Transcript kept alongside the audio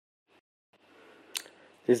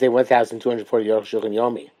This is day 1240 Arukh HaShulchan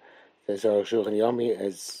Yomi. This Arukh HaShulchan Yomi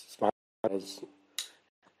is smart, has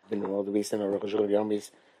been all the recent Arukh HaShulchan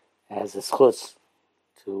Yomis as a schutz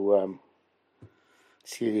to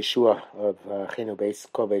see the Yeshua of Chinu Beis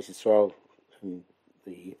Kol Beis Yisrael and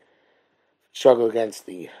the struggle against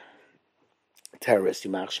the terrorists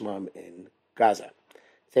Yimach Shemam in Gaza.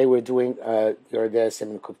 Today we're doing Yordeh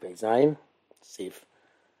Siman Kuf Beis Zayin, Sif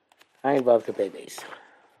Ayin Vav Kuf Beis.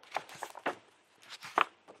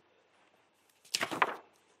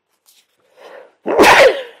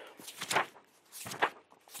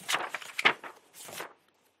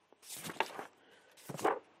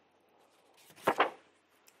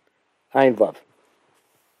 Ayin Vav.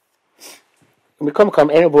 We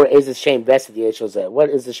come anywhere is the shame vested the Yeshua. What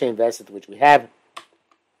is the shame vested which we have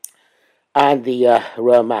on the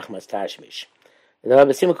Royal Machmas Tashmish? The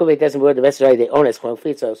Rabbi Simon Kuvay doesn't wear the vested they own as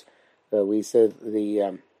Konfitzos. We said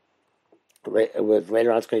the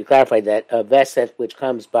later on it's going to clarify that a vested which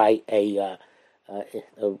comes by a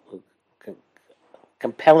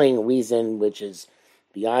compelling reason which is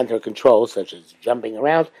beyond her control, such as jumping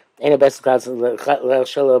around, ain't a best it's not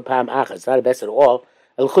a best at all.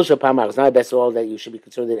 It's not a best at all that you should be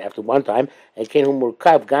concerned with after one time. Unless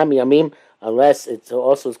it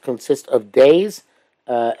also consists of days,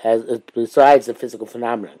 as besides the physical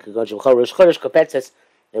phenomenon. Says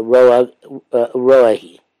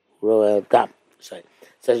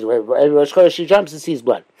Rosh Chodesh she jumps and sees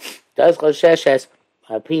blood. Does Chodesh has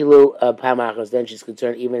pilu pamachas, then she's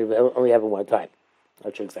concerned even if it only happened one time.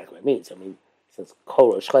 Not sure exactly what it means. I mean, since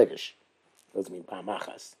Kol Rosh Chodesh doesn't mean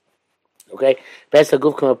pamachas. Okay, best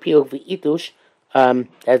guf come appeal for itush.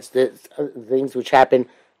 That's the things which happen.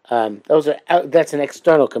 That's an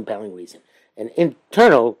external compelling reason. An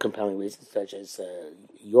internal compelling reason, such as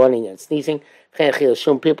yawning and sneezing,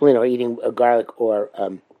 people or eating garlic or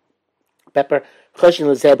pepper. You're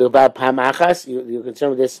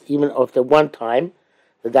concerned with this even after one time.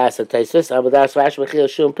 The das of Taisus, but that's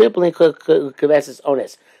Rashi people in Kavesis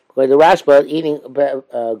Ones. Where the Rashba eating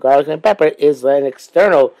garlic and pepper is an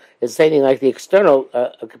external, is saying like the external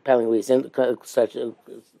compelling reason, such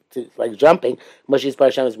like jumping. Moshe's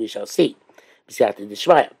Parasham as we shall see. So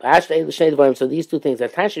these two things are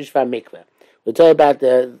Tashish Shva Mikveh. We're talking about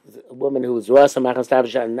the woman who was Rosa Machas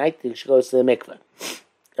Tavish at night. She goes to the mikveh.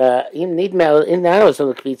 In the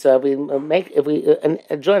if we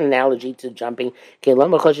draw an analogy to jumping,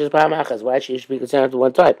 why she should be concerned at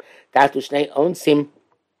one time? Are two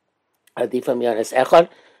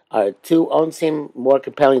onsim more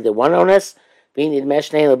compelling than one onus? And if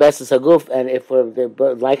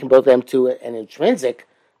we're liking both of them to an intrinsic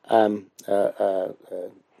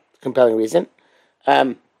compelling reason,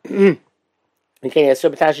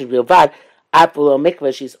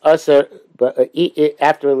 she's also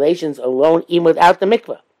after relations alone, even without the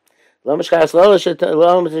mikveh. And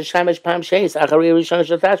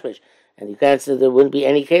you can't say there wouldn't be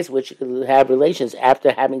any case which you could have relations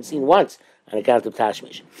after having seen once on account of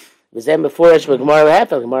tashmish. But then before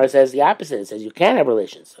Gemara says the opposite. It says you can have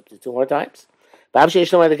relations up to two more times. Even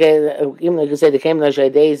though you can say the came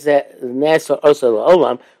days nes or also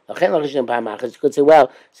olam, you could say,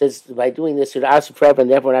 well, since by doing this you're asked forever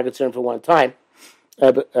and therefore not concerned for one time,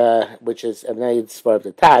 which is it's part of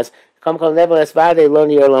the Taz. So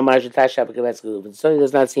it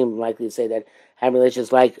does not seem likely to say that having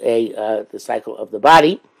relations like the cycle of the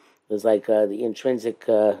body is like the intrinsic,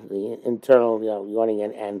 the internal, yawning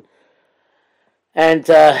and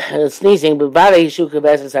sneezing. But rather it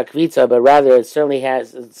certainly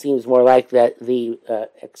it seems more like that the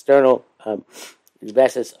external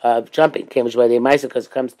basis of jumping came by the Maisa because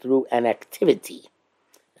it comes through an activity.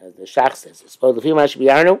 As the Shach says, suppose the female should be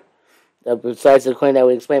Arnu. Besides the coin that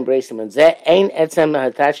we explained, Bracim and Zeh, ain't etzem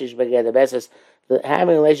hatashish beged the basis.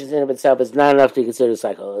 Having relations in of itself is not enough to consider a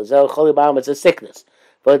cycle. It's a sickness.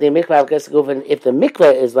 But the mikvah gets goof, and if the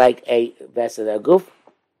mikvah is like a vessel a goof,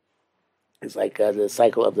 it's like the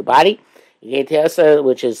cycle of the body. Which is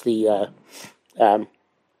the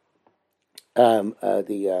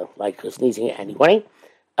like sneezing and yawning.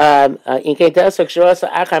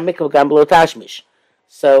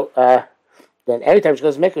 So then every time she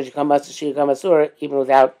goes to mikvah, she comes asur even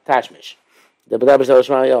without tashmish. The B'daber Shal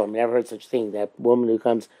Shema never heard such a thing. That woman who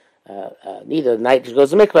comes neither the night she goes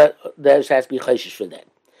to mikvah, there has to be chayshish for that.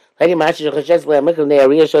 It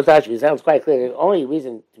sounds quite clear. The only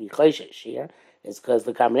reason to be chayshish here is because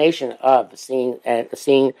the combination of seeing and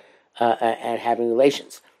having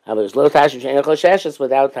relations. There's low tashmish and choshesh.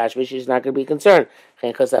 Without tashmish, she's not going to be concerned.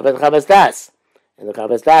 And the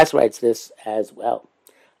Chavas Das writes this as well.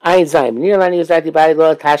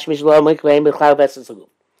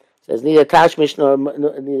 So says neither tashmish nor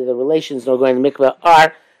neither the relations nor going to mikveh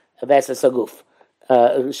are a vesas aguf.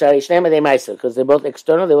 Because they're both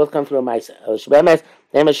external, they both come through a maisa.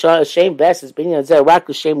 Shame vesas being on zer rak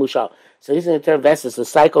shame mushal. So using the term vesas, the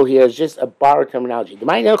cycle here is just a borrowed terminology. The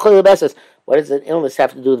mind vesas. What does an illness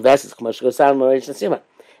have to do with vesas?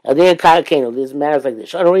 These matters like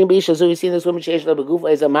this. We see this woman she has in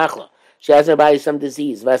her body some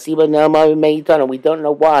disease. We don't know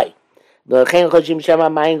why. So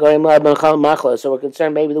we're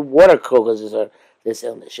concerned maybe the water causes her this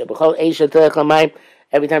illness.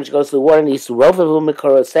 Every time she goes to the water,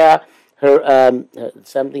 her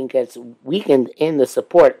something gets weakened in the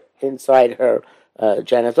support inside her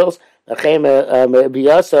genitals. That's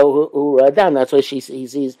why he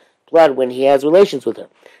sees blood when he has relations with her.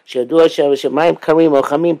 We know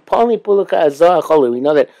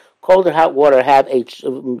that cold or hot water have a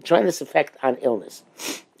tremendous effect on illness.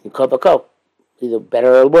 Either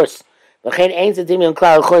better or worse. This has nothing to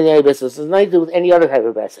do with any other type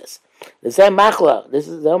of basis. This is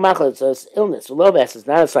no machla, it's an illness, low basis,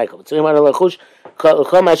 not a cycle.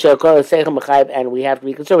 And we have to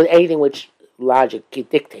be concerned with anything which logic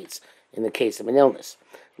dictates in the case of an illness.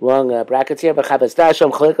 Long brackets here, are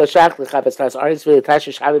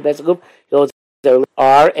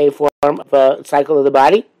a form of a cycle of the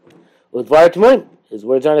body. With his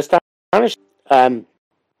words are astonishing.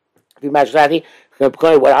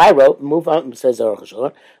 What I wrote, move on, says Arukh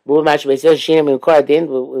HaShulchan. Move match basis, Shinim and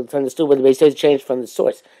Koradin, it's understood when the basis changed from the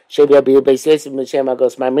source. Shebi be the basis of Mishem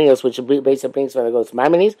Agos Maiminos, which the basis brings from the Agos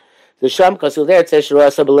Maiminis. The Sham, because there it says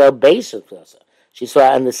Shirasa below base of Tfilah. She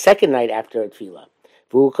saw on the second night after a Tfilah.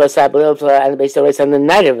 Vu Kosa below and the basis on the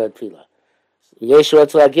night of a Tfilah.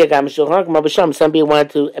 Some people wanted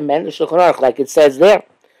to amend the Shulchan Aruch, like it says there.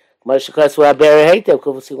 Because we are very hated,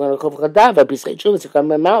 because we want to come in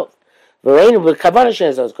my mouth. According to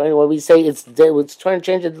what we say, it's trying to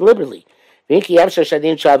change it deliberately. Even though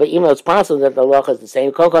it's possible that the law is the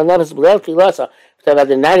same. The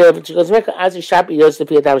night of she goes,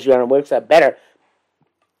 it works out better,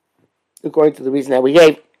 according to the reason that we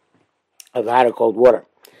gave of hot or cold water.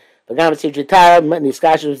 The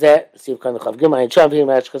discussion was there. So you try to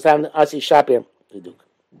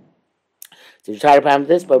problem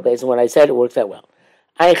this, but based on what I said, it works out well.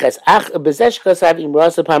 But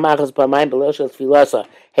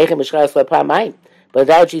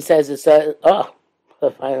that she says is finally,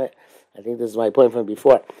 I think this is my point from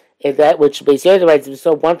before. Is that which basically writes if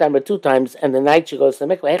so one time or two times, and the night she goes to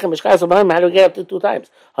the mikveh. How do we get up to two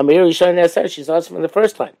times? She saw us from the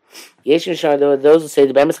first time. Those who say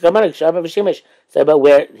the say about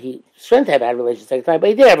where he shouldn't have had relations the second time, but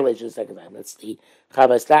he did have relations the second time. That's the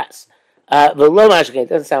Chavas Das. But low mashkin, it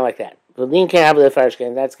doesn't sound like that. But Lin can't have the farshkin.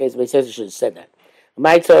 In that case, but he says he should have said that.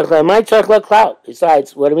 My tzarich cloud.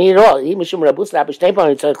 Besides, what do you mean at all? If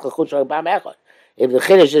the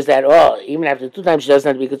chiddush is that even after two times she doesn't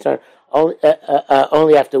have to be concerned.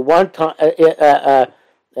 Only after one time,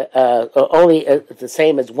 only the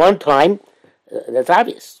same as one time. That's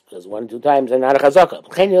obvious because 1 and 2 times are not a chazaka.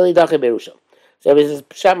 So this is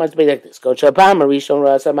pshat must be like this. The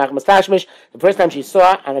first time she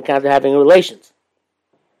saw on account of having relations.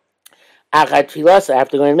 After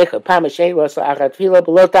going to mikvah,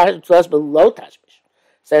 below tashmish.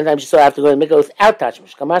 Second time she saw after going to mikvah without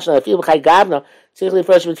tashmish. So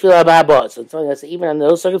it's telling us that even under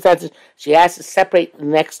those circumstances, she has to separate the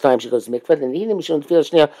next time she goes to mikvah. Then even if she doesn't feel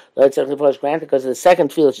granted because of the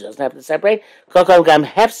second tefillah, she doesn't have to separate. It's not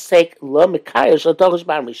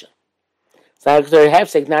considered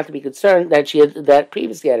hefsek not to be concerned that she had that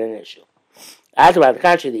previously had an issue. After the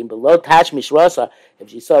contrary, below tashmish rasa, if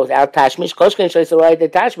she saw without tashmish, koshkin shows right the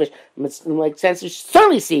tashmish. It makes sense to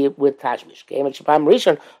certainly see it with tashmish. Came at shapam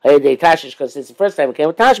rishon the tashmish because it's the first time it came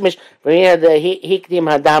with tashmish. From here, the hikdim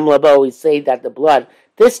hadam labo, we say that the blood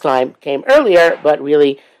this time came earlier, but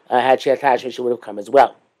really had she had tashmish, it would have come as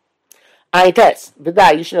well. I test.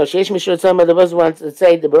 But you should know. Sheish mishur tzoma. There was one to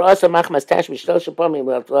say the berasa machmas tashmish shlosh shapamim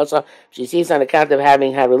l'tfilasa. She sees on account of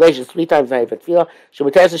having had relations 3 times night for tefillah. She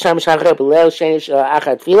would test the shamish hachar b'leil shenish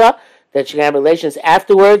achat tefillah that she can have relations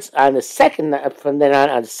afterwards on the second from then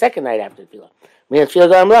on the second night after tefillah. We had tefillah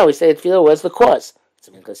gam lo. We say tefillah was the cause. It's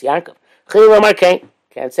a minchas Yaakov. Chilul Omar can't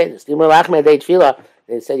say this. Dimur lachmer day tefillah.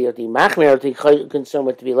 They said you have to be machmer to concern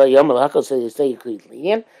with tefillah. Yom l'hakol so you say you could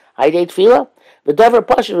lenient. I day tefillah. The davar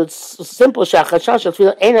pashut it's simple shachashan shel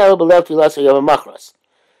tefillah ain't able below tefillah so yom machras.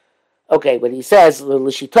 Okay, but he says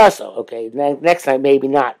l'shitaso. Okay, next time maybe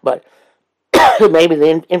not, but maybe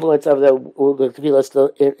the influence of the tefillah is still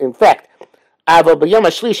in effect. Avo b'yom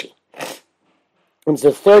hashlishi. It's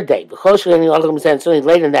the third day. Certainly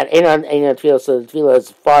later than that, ain't on tefillah, so the tefillah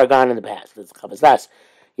is far gone in the past. That's Chavas Das.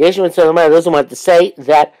 Yeshua doesn't want to say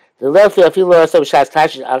that the leil tefillah also b'shas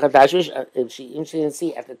tashmish, if she didn't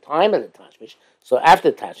see at the time of the tashmish, so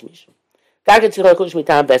after the tashmish. She has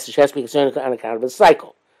to be concerned on account of the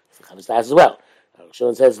cycle. It's Chavas Das as well.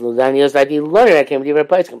 Arukh says, I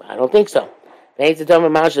don't think so.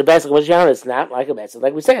 It's not like a best.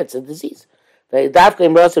 Like we said, it's a disease. If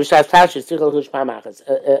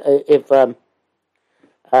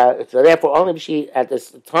so therefore only if she at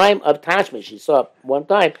this time of tashmish she saw one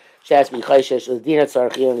time she has to be chayshesh the dinat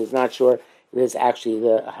tzarchiyah and he's not sure it is actually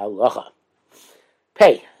the halacha.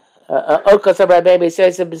 Pay. Okasa Rabbi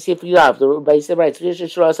says the B'sif Yav. The Rabbi said right. So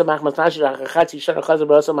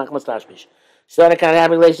on account of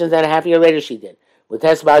having relations, and a half year later she did. With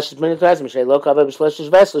test about she's minute to Mishay lo kavah b'shlosh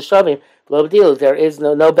vessel shavim lo b'deal. There is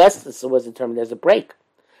no best. So was determined there's a break.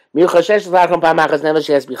 Miu chashesh l'achron pamachas never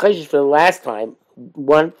she has to be chayshish for the last time,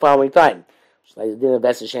 one following time. She's like the dinner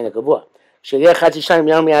best shena kavua. She get chatzi shanim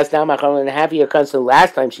yom yas down machron and a half year comes to the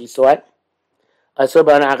last time she saw it. So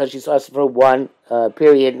she saw it for one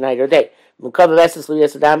period, night or day. Mukavah vessel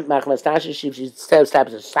l'yas adam machmas tashi she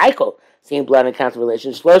established a cycle, seeing blood and count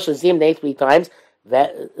relations. Shlosh l'zim name 3 times.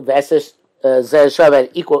 Vessels. At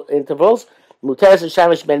equal intervals. Muteres and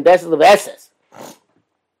Shamish ben Besel of Esses.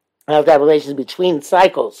 I have to have relations between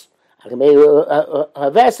cycles. But the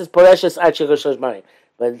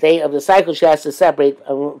day of the cycle she has to separate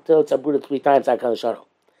until it's uprooted 3 times. Like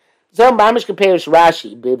Mamish compares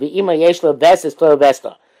Rashi.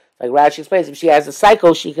 Like Rashi explains, if she has a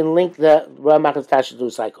cycle, she can link the Ramachas Tasha to a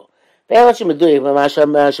cycle.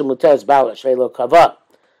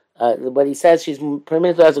 But he says she's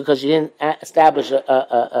permitted to us because she didn't establish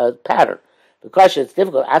a pattern. The question is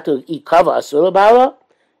difficult. After eat cover asura bala,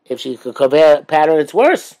 if she could cover a pattern, it's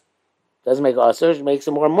worse. Doesn't make asur, it makes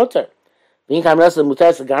it more mutter. If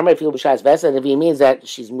he means that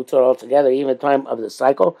she's mutter altogether, even at the time of the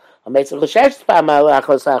cycle, we say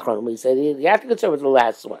you have to consider the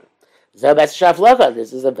last one. This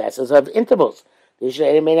is a vessel of intervals. Where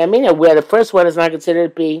the first one is not considered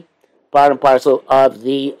to be part and parcel of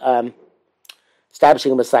the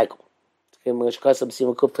establishing of a cycle. I think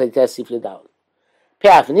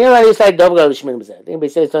we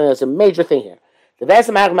say it's a major thing here. The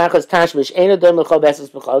vessel machmas tashmish ain't a dom l'chol vessels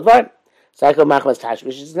b'chol dvar. Cycle machmas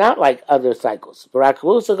tashmish is not like other cycles.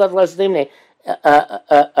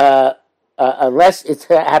 Unless it's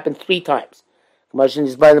happened 3 times. Commotion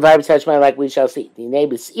is by the Bible tashmish like we shall see. The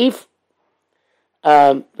name is if.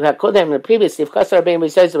 In the previous if Kasar Ben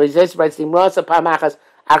says writes the Mrasa Pamachas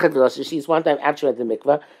Achad she's one time actually at the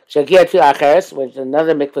mikvah. Shagiat Fil Acheres, when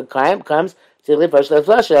another mikvah comes, to live first left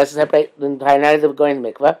flush, has to separate the entire night of going to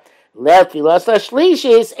the mikvah. Left Filasa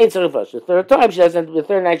Shlishis ain't so flush. The third time she doesn't the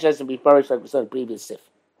third night she doesn't be flourished like we saw in the previous sif.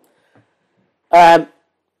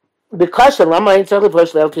 Because the Lama ain't so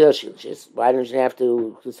flush left Filashishis. Why don't you have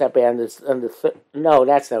to separate on the no,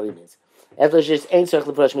 that's not what he means. Eflash ain't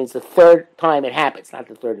circle flush means the third time it happens, not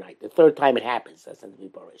the third night. The third time it happens, that's not the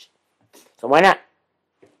preparation. So why not?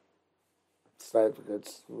 It's like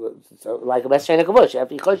a best chain of kavush.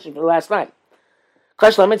 After you klush for the last time.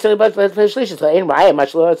 Klush lemon so but shlish so ain't right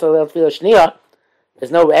much lower so they'll feel shnia. There's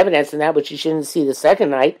no evidence in that which you shouldn't see the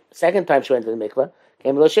second time she went to the mikvah.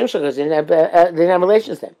 Came below shimshah because they didn't have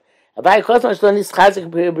relations then. So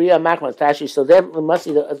there must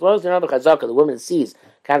be as well as the number chazaka, the woman sees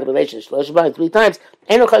kind of relations 3 times.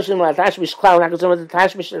 Ain't no question about tashmish cloud, not concerned with the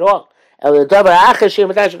tashmish at all. Concerned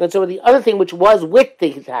with the other thing which was with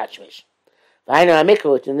the tashmish. I know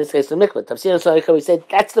mikvah, which in this case the mikvah. Tafsir Sarika, we said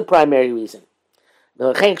that's the primary reason.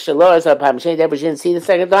 The she didn't see the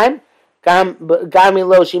second time. Gami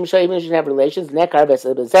lo shimsha, even if she didn't have relations. Nekar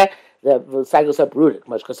besed the cycle's uprooted.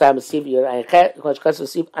 Like it says in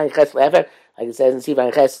Siv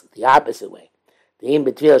Anches, the opposite way. The in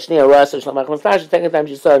between Shnia Ross and Shlamach Mastash, the second time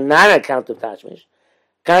she saw a non-account of Tashmish.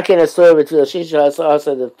 Kankin Asur between Shisha,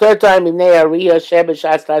 also the third time in Nea Ria Sheb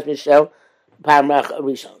Shas Tashmish Shel Pamrach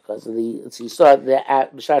Rishon, because she saw the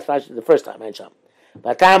Shas Tashmish the first time, and Sham.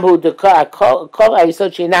 But Tam who the Kol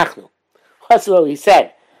Ayisot Shinachnu. What's what he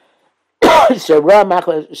said? Shera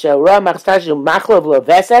Machstash Machlo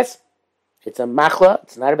V'Veses. It's a machla,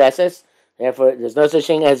 it's not a beses. Therefore, there's no such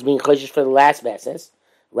thing as being choshish for the last beses.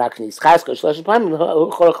 So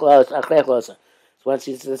once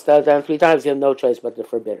he's started down 3 times, you have no choice but to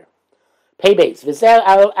forbid her. Pay base. That's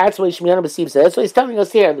what he's telling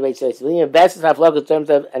us here on the base. Beses have local terms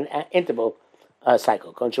of an interval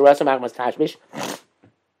cycle. You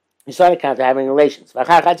saw the count of having relations. And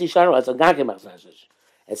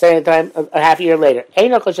At the same time, a half a year later,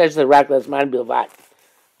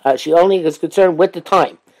 she only is concerned with the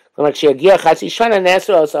time. Like a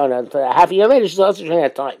half a year later, she's also trying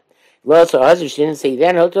that time. Well, so husband, she didn't say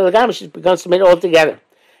then, she becomes submitted altogether.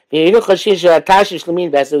 We consider Tashish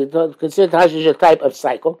a type of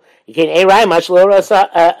cycle. You can't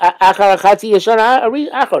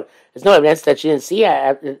there's no evidence that she didn't see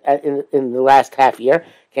in the last half year.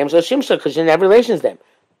 Because she never relations them.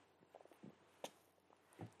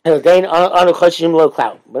 We're not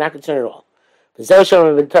concerned at all.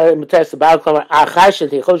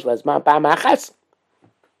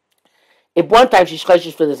 If one time she's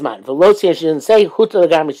choshesh for this man, she doesn't say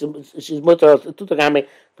she's mutter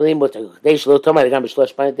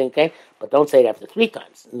but don't say it after 3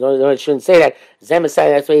 times. No, she shouldn't say that.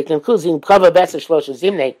 That's why you conclude.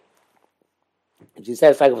 If she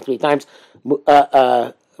says cycle for 3 times,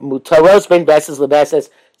 mutaros ben beses lebeses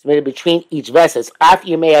submitted between each veses. After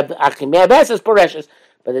you may have beses precious,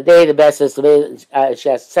 but the day of the beses, she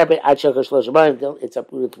has to separate. It's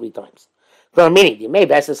uprooted 3 times. Meaning, the May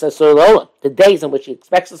Bessa says the days in which he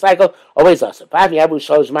expects the cycle always also. Pavi Abu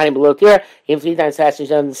shows money below here, him 3 times fast,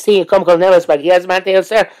 he's on the sea, come never, but he has Manteo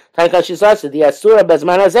Ser, Tanka she's also the Asura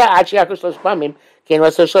Bezmanaze, Achiakush Pamim, Ken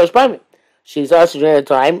was Shosh Pamim. She's also during the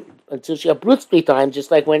time until she uproots 3 times,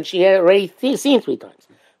 just like when she had already seen 3 times.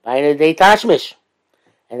 By the day Tashmish.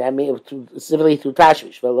 And that means specifically through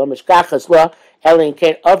Tashmish. Well, Mishkachas law, Elin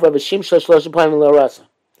Ken of Rabbi Shimsha Shlosh Pamim Lo Rasa.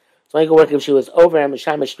 It's only going to work if she was over and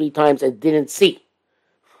Mishamish 3 times and didn't see.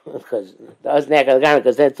 Because that's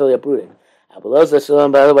totally uprooted. Otherwise,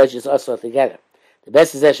 she's also together. The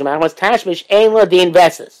best is that Shemach Tashmish ain't Ladin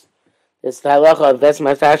Veses. This halacha of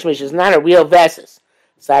Vesmas Tashmish is not a real Veses.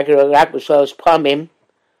 Sakir Rak B'Shlosh Pamim.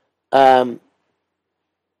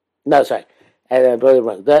 No, sorry. I really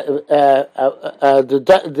wrong. The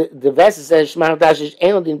Veses says Shemach Tashmish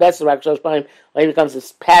ain't Ladin Veses Rak B'Shlosh Pamim. Only becomes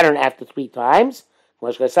this pattern after 3 times.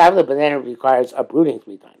 But then it requires uprooting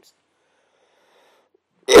 3 times.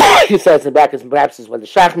 He says in brackets, perhaps is what the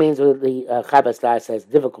shach means, or the Chabad says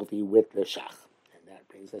difficulty with the shach. And that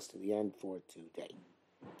brings us to the end for today.